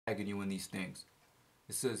tagging you in these things.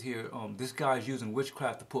 It says here, this guy is using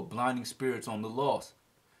witchcraft to put blinding spirits on the lost.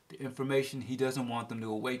 The information he doesn't want them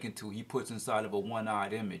to awaken to, he puts inside of a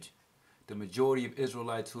one-eyed image. The majority of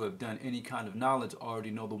Israelites who have done any kind of knowledge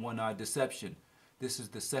already know the one-eyed deception. This is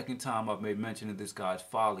the second time I've made mention of this guy's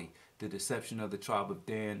folly. The deception of the tribe of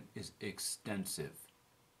Dan is extensive.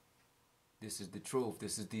 This is the truth.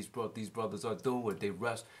 This is these brothers are doing.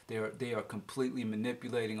 They are completely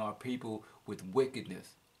manipulating our people with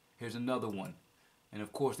wickedness. Here's another one. And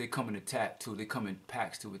of course they come in attack too. They come in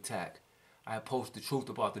packs to attack. I post the truth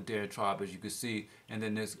about the Dan tribe, as you can see, and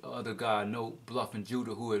then this other guy, No Bluffing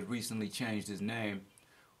Judah, who has recently changed his name.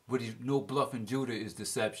 No Bluffing Judah is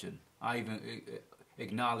deception. I even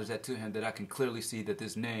acknowledge that to him, that I can clearly see that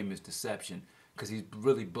this name is deception, because he's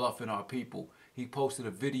really bluffing our people. He posted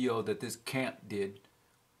a video that this camp did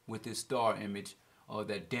with this star image,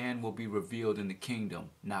 that Dan will be revealed in the kingdom.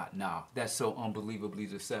 Not now. That's so unbelievably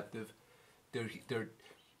deceptive.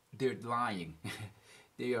 They're lying.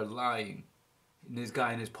 They are lying. And this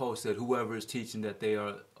guy in his post said whoever is teaching that they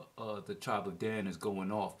are the tribe of Dan is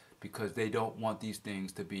going off, because they don't want these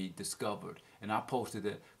things to be discovered. And I posted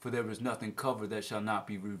that, for there is nothing covered that shall not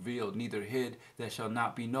be revealed, neither hid that shall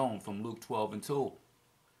not be known, from Luke 12:2.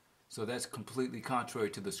 So that's completely contrary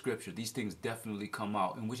to the scripture. These things definitely come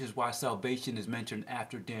out, and which is why salvation is mentioned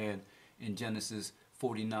after Dan in Genesis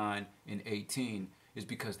 49 and 18, is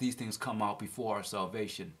because these things come out before our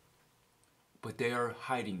salvation. But they are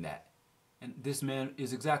hiding that. And this man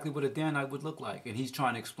is exactly what a Danite would look like. And he's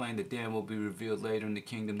trying to explain that Dan will be revealed later in the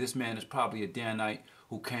kingdom. This man is probably a Danite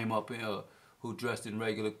who came up, who dressed in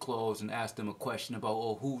regular clothes, and asked him a question about,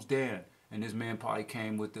 oh, who's Dan? And this man probably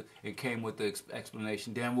came with the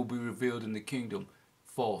explanation, Dan will be revealed in the kingdom.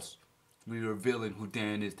 False. We're revealing who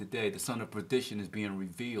Dan is today. The son of perdition is being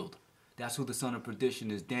revealed. That's who the son of perdition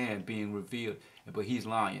is, Dan, being revealed. But he's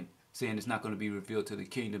lying, saying it's not going to be revealed to the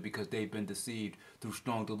kingdom, because they've been deceived through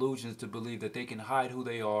strong delusions to believe that they can hide who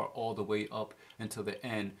they are all the way up until the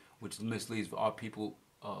end, which misleads our people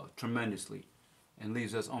tremendously and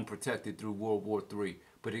leaves us unprotected through World War III.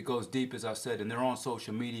 But it goes deep, as I said, and they're on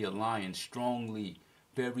social media lying strongly,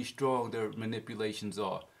 very strong their manipulations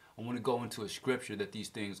are. I want to go into a scripture that these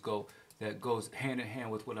things go, that goes hand in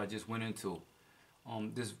hand with what I just went into.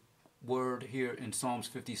 This word here in Psalms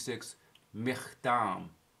 56, Michtam,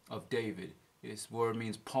 of David. This word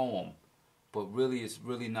means poem, but really it's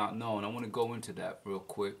really not known. I want to go into that real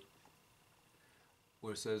quick,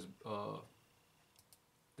 where it says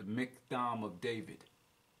the Michtam of David.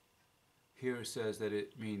 Here it says that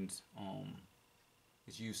it means,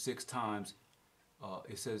 it's used 6 times.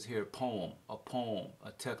 It says here poem,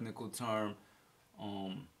 a technical term,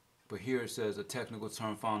 but here it says a technical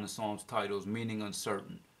term found in Psalms titles, meaning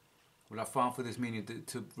uncertain. What I found for this meaning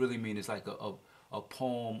to really mean is like a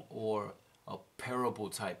poem or a parable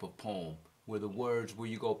type of poem, where the words, where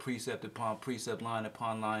you go precept upon precept, line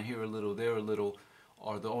upon line, here a little, there a little,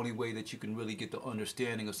 are the only way that you can really get the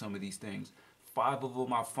understanding of some of these things. 5 of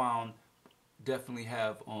them I found definitely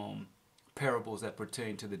have parables that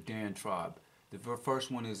pertain to the Dan tribe. The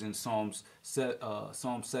first one is in Psalm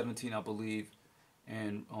 17, I believe,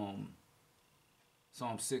 and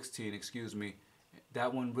Psalm 16, excuse me.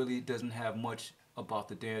 That one really doesn't have much about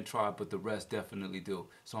the Dan tribe, but the rest definitely do.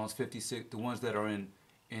 Psalms 56, the ones that are in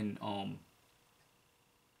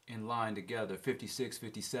line together, 56,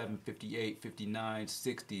 57, 58, 59,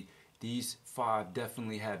 60, these 5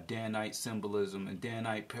 definitely have Danite symbolism and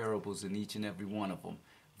Danite parables in each and every one of them.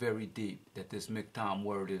 Very deep, that this Michtam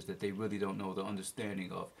word is, that they really don't know the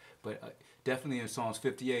understanding of. But definitely in Psalms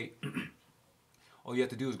 58, all you have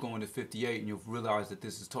to do is go into 58 and you'll realize that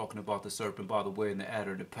this is talking about the serpent by the way and the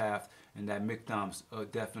adder and the path, and that Michtam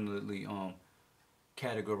definitely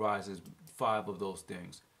categorizes 5 of those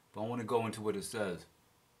things. But I want to go into what it says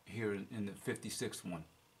here in the 56th one.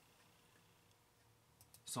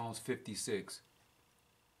 Psalms 56.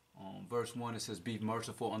 Verse 1, it says, be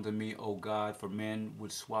merciful unto me, O God, for man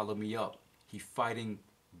would swallow me up. He fighting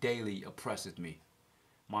daily oppresseth me.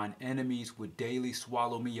 Mine enemies would daily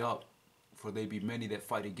swallow me up, for they be many that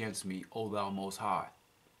fight against me, O thou most high.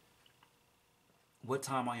 What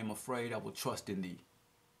time I am afraid, I will trust in thee.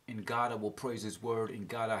 In God I will praise his word. In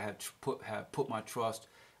God I have put my trust.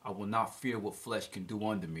 I will not fear what flesh can do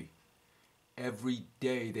unto me. Every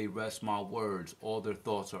day they wrest my words. All their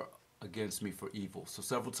thoughts are against me for evil. So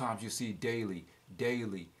several times you see daily,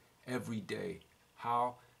 every day.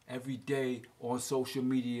 How? Every day on social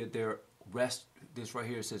media they're this right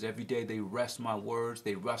here, it says every day they wrest my words,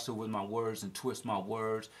 they wrestle with my words and twist my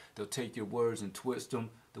words. They'll take your words and twist them,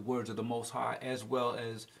 the words of the Most High, as well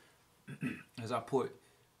as I put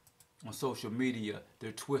on social media,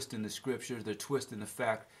 they're twisting the scriptures. They're twisting the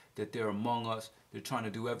fact that they're among us. They're trying to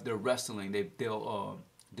do. They're wrestling. They'll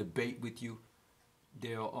debate with you.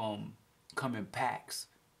 They'll come in packs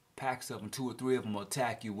of them. 2 or 3 of them will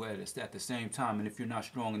attack you at the same time. And if you're not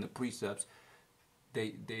strong in the precepts,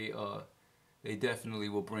 they definitely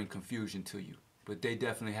will bring confusion to you. But they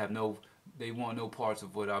definitely they want no parts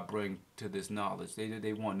of what I bring to this knowledge.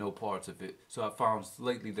 They want no parts of it. So I found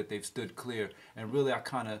lately that they've stood clear. And really,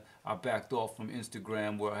 I backed off from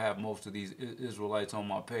Instagram, where I have most of these Israelites on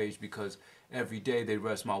my page, because every day they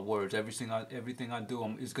wrest my words. Everything I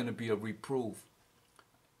do is going to be a reproof.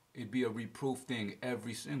 It'd be a reproof thing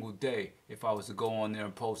every single day if I was to go on there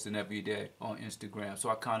and posting every day on Instagram. So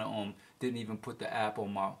I kind of didn't even put the app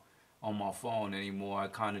on my phone anymore. I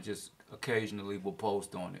kind of just occasionally will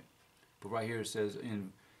post on it. But right here it says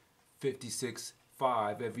in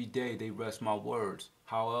 56:5, every day they wrest my words.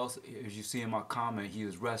 How else? As you see in my comment,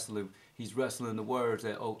 he's wrestling the words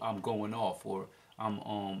that, oh, I'm going off, or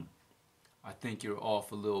I think you're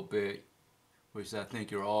off a little bit. Where he said, I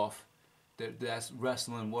think you're off. That's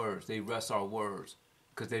wrestling words. They wrest our words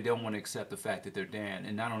because they don't want to accept the fact that they're Dan.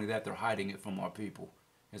 And not only that, they're hiding it from our people.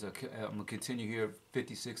 I'm going to continue here,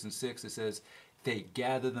 56:6, it says, they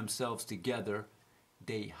gather themselves together,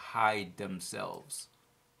 they hide themselves.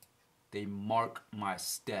 They mark my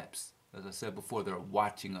steps. As I said before, they're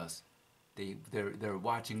watching us. They're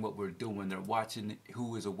watching what we're doing. They're watching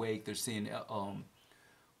who is awake. They're seeing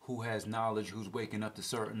who has knowledge, who's waking up to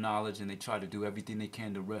certain knowledge, and they try to do everything they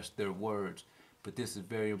can to wrest their words. But this is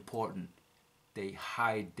very important. They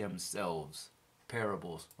hide themselves.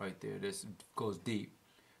 Parables right there. This goes deep.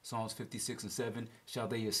 Psalms 56:7, shall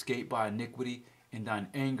they escape by iniquity? In thine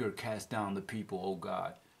anger cast down the people, O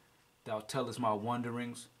God. Thou tellest my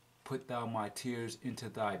wanderings, put thou my tears into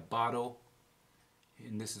thy bottle.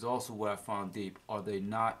 And this is also what I found deep. Are they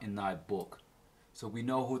not in thy book? So we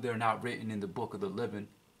know who they're not written in the book of the living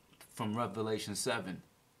from Revelation 7.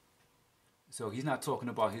 So he's not talking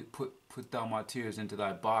about put thou my tears into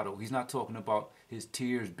thy bottle. He's not talking about his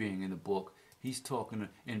tears being in the book. He's talking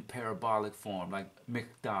in parabolic form, like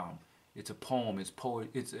mikdam. It's a poem. It's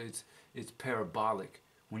it's parabolic.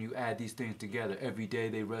 When you add these things together, every day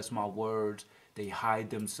they wrest my words. They hide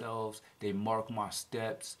themselves. They mark my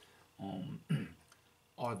steps.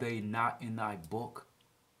 Are they not in thy book?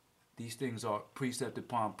 These things are precept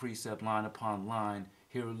upon precept, line upon line.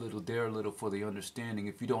 Here a little, there a little for the understanding.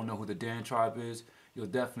 If you don't know who the Dan tribe is, you'll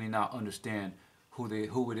definitely not understand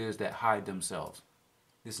who it is that hide themselves.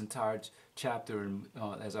 This entire chapter, and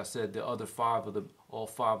as I said, all 5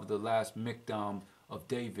 of the last mikdam of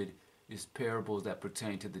David is parables that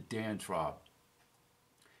pertain to the Dan tribe.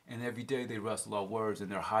 And every day they wrestle our words,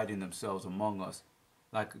 and they're hiding themselves among us.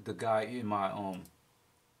 Like the guy in my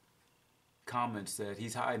comments said,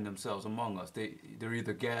 he's hiding themselves among us. They're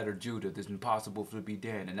either Gad or Judah. It's impossible for it to be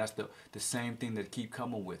Dan. And that's the same thing that keep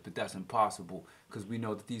coming with, but that's impossible because we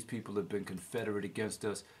know that these people have been confederate against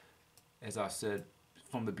us, as I said,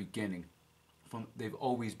 from the beginning. They've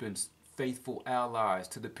always been faithful allies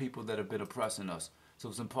to the people that have been oppressing us. So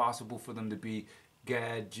it's impossible for them to be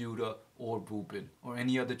Gad, Judah, or Reuben, or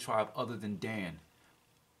any other tribe other than Dan.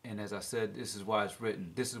 And as I said, this is why it's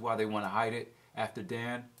written. This is why they want to hide it after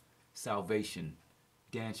Dan. Salvation.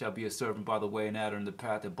 Dan shall be a servant by the way, and adder in the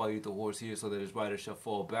path that biteth the horse here, so that his rider shall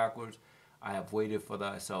fall backwards. I have waited for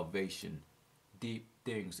thy salvation. Deep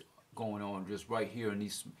things going on just right here in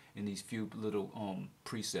these few little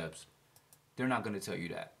precepts. They're not going to tell you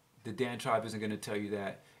that. The Dan tribe isn't going to tell you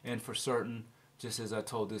that. And for certain, just as I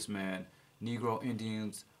told this man, Negro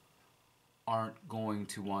Indians aren't going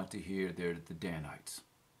to want to hear they're the Danites.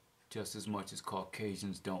 Just as much as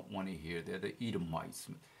Caucasians don't want to hear they're the Edomites.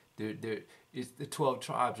 It's the 12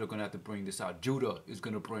 tribes are going to have to bring this out. Judah is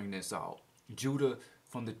going to bring this out. Judah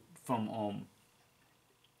from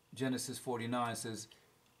Genesis 49 says,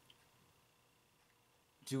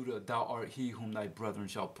 Judah, thou art he whom thy brethren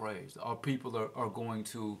shall praise. Our people are going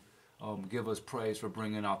to give us praise for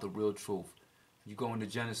bringing out the real truth. You go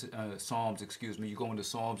into Psalms, you go into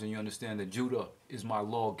Psalms and you understand that Judah is my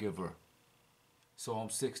lawgiver. Psalm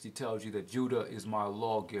 60 tells you that Judah is my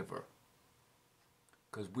lawgiver.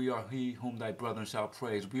 Because we are he whom thy brethren shall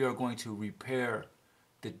praise. We are going to repair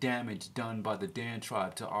the damage done by the Dan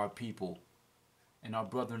tribe to our people. And our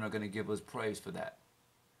brethren are going to give us praise for that.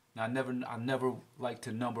 Now, I never like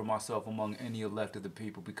to number myself among any elect of the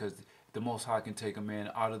people, because the Most High can take a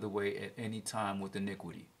man out of the way at any time with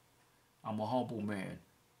iniquity. I'm a humble man.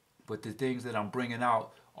 But the things that I'm bringing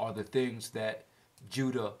out are the things that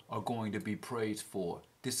Judah are going to be praised for.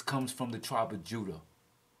 This comes from the tribe of Judah.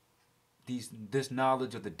 this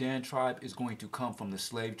knowledge of the Dan tribe is going to come from the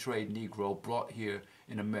slave trade Negro brought here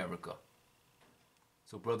in America.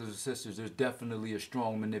 So brothers and sisters, there's definitely a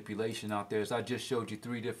strong manipulation out there. As I just showed you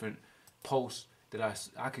 3 different posts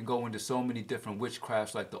that I can go into so many different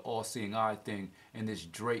witchcrafts, like the all-seeing eye thing and this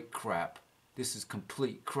Drake crap. This is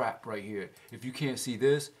complete crap right here. If you can't see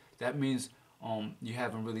this, that means you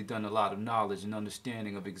haven't really done a lot of knowledge and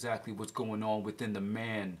understanding of exactly what's going on within the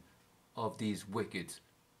man of these wickeds.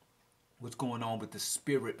 What's going on with the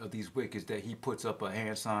spirit of these wickeds, that he puts up a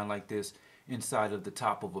hand sign like this inside of the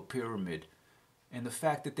top of a pyramid. And the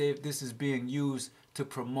fact that this is being used to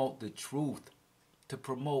promote the truth, to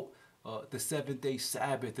promote the 7th-day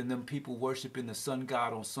Sabbath, and them people worshiping the sun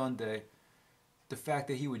god on Sunday. The fact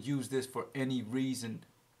that he would use this for any reason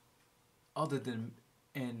other than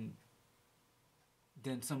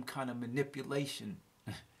some kind of manipulation.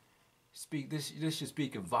 This should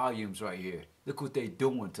speak in volumes right here. Look what they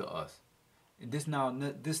doing to us. And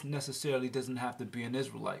this necessarily doesn't have to be an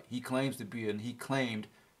Israelite. He claims to be, and he claimed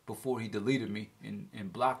before he deleted me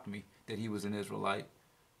and blocked me that he was an Israelite.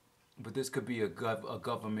 But this could be a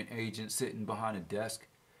government agent sitting behind a desk.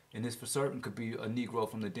 And this for certain could be a Negro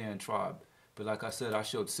from the Dan tribe. But like I said, I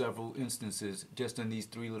showed several instances just in these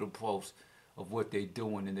 3 little posts of what they're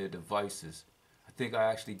doing in their devices. I think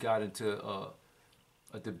I actually got into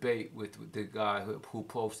a debate with the guy who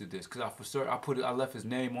posted this, because I left his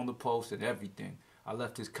name on the post and everything. I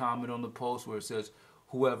left his comment on the post where it says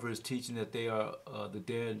whoever is teaching that they are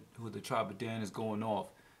the tribe of Dan is going off.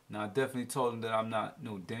 Now I definitely told him that I'm not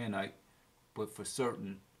no Danite, but for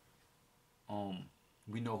certain,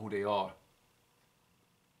 we know who they are.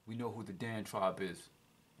 We know who the Dan tribe is,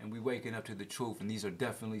 and we waking up to the truth. And these are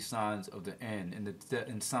definitely signs of the end,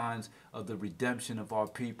 and signs of the redemption of our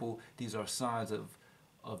people. These are signs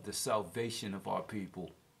of the salvation of our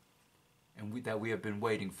people, and that we have been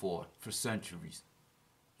waiting for centuries.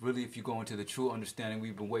 Really, if you go into the true understanding,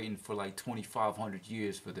 we've been waiting for like 2,500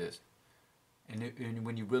 years for this. And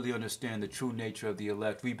when you really understand the true nature of the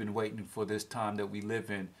elect, we've been waiting for this time that we live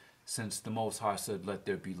in since the Most High said, "Let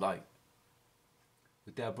there be light."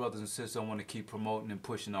 With that, brothers and sisters, I want to keep promoting and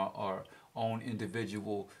pushing our own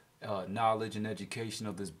individual knowledge and education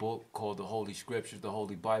of this book called the Holy Scriptures, the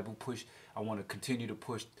Holy Bible. I want to continue to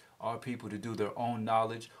push our people to do their own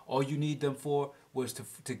knowledge. All you need them for was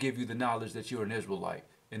to give you the knowledge that you're an Israelite.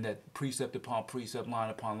 And that precept upon precept, line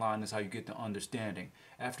upon line, is how you get the understanding.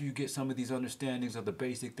 After you get some of these understandings of the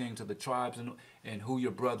basic things of the tribes and who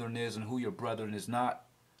your brethren is and who your brethren is not,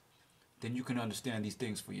 then you can understand these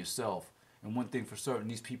things for yourself. And one thing for certain,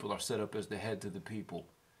 these people are set up as the heads of the people.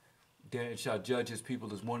 Dan shall judge his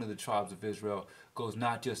people as one of the tribes of Israel. Goes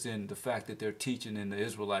not just in the fact that they're teaching in the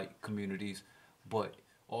Israelite communities, but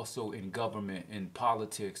also in government, in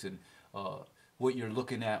politics, and what you're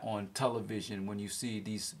looking at on television when you see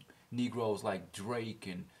these Negroes like Drake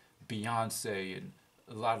and Beyonce, and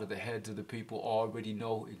a lot of the heads of the people already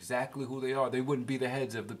know exactly who they are. They wouldn't be the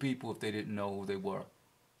heads of the people if they didn't know who they were.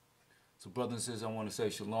 So brothers and sisters, I want to say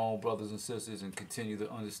shalom, brothers and sisters, and continue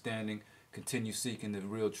the understanding, continue seeking the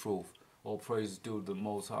real truth. All praise is due to the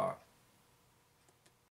Most High.